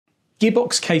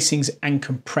Gearbox casings and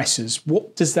compressors.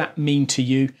 What does that mean to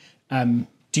you?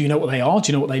 Do you know what they are?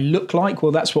 Do you know what they look like?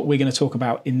 Well, that's what we're going to talk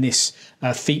about in this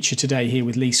feature today here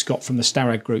with Lee Scott from the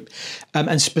Starrag Group.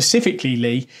 And specifically,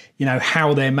 Lee, you know,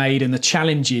 how they're made and the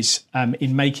challenges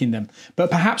in making them.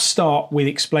 But perhaps start with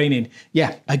explaining, a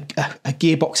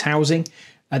gearbox housing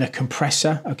and a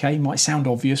compressor. Okay, might sound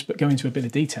obvious, but go into a bit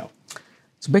of detail.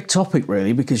 It's a big topic,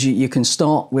 really, because you can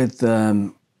start with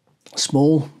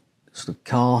small, sort of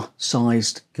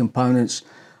car-sized components,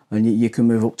 and you can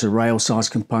move up to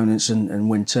rail-sized components and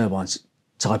wind turbines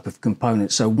type of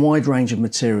components. So wide range of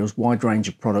materials, wide range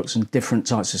of products, and different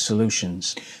types of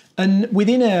solutions. And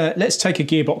within let's take a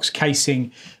gearbox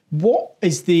casing. What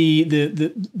is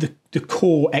the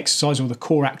core exercise or the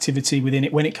core activity within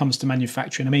it when it comes to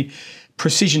manufacturing? I mean,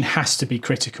 precision has to be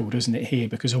critical, doesn't it, here,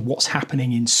 because of what's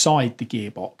happening inside the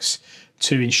gearbox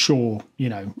to ensure, you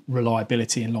know,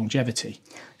 reliability and longevity.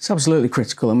 It's absolutely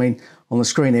critical. I mean, on the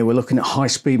screen here, we're looking at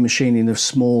high-speed machining of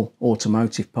small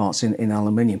automotive parts in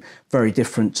aluminium. Very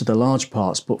different to the large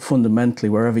parts, but fundamentally,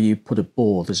 wherever you put a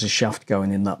bore, there's a shaft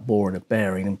going in that bore and a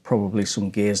bearing, and probably some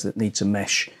gears that need to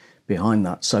mesh behind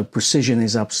that. So precision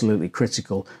is absolutely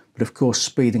critical. But of course,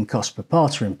 speed and cost per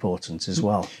part are important as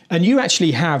well. And you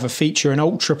actually have a feature, an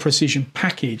ultra precision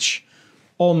package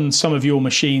on some of your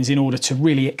machines in order to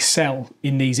really excel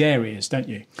in these areas, don't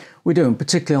you? We do, and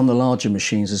particularly on the larger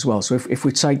machines as well. So if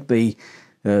we take the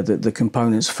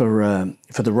components for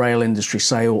the rail industry,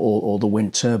 say, or the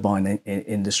wind turbine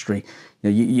industry,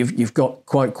 you know, you've got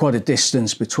quite a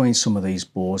distance between some of these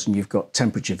bores, and you've got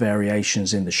temperature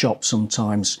variations in the shop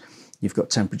sometimes. You've got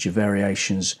temperature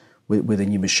variations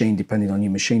within your machine, depending on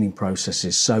your machining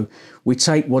processes. So we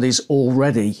take what is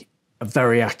already a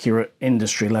very accurate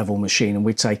industry level machine and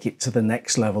we take it to the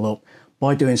next level up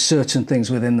by doing certain things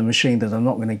within the machine that I'm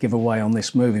not going to give away on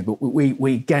this movie, but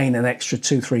we gain an extra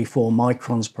 2, 3, 4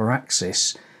 microns per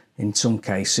axis in some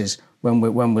cases when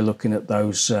we're looking at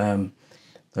those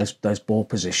bore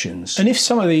positions. And if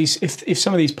some of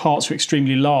these parts are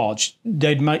extremely large,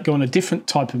 they might go on a different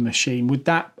type of machine. Would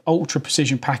that ultra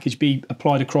precision package be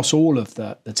applied across all of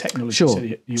the technologies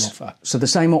that you offer? So the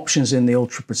same options in the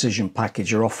ultra precision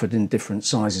package are offered in different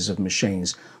sizes of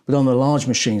machines. But on the large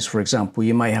machines, for example,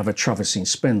 you may have a traversing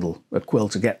spindle, a quill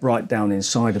to get right down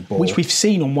inside a bore. Which we've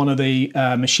seen on one of the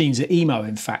machines at EMO,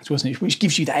 in fact, wasn't it? Which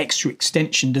gives you that extra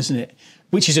extension, doesn't it?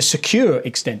 Which is a secure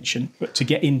extension, but to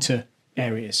get into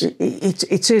areas.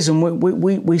 It is, and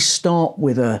we start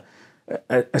with a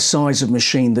size of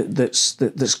machine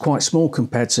that's quite small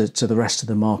compared to the rest of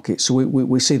the market. So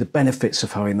we see the benefits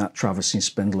of having that traversing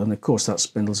spindle, and of course that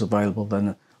spindle's available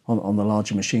then on the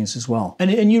larger machines as well.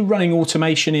 And you're running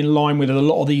automation in line with a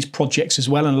lot of these projects as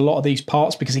well, and a lot of these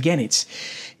parts, because again, it's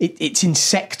in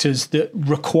sectors that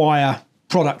require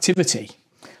productivity.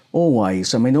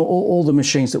 Always. I mean, all the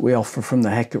machines that we offer from the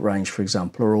Heckert range, for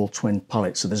example, are all twin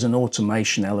pallets. So there's an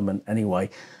automation element anyway.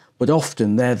 But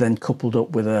often they're then coupled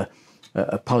up with a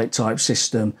pallet type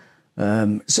system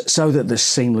so that there's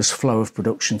seamless flow of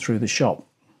production through the shop.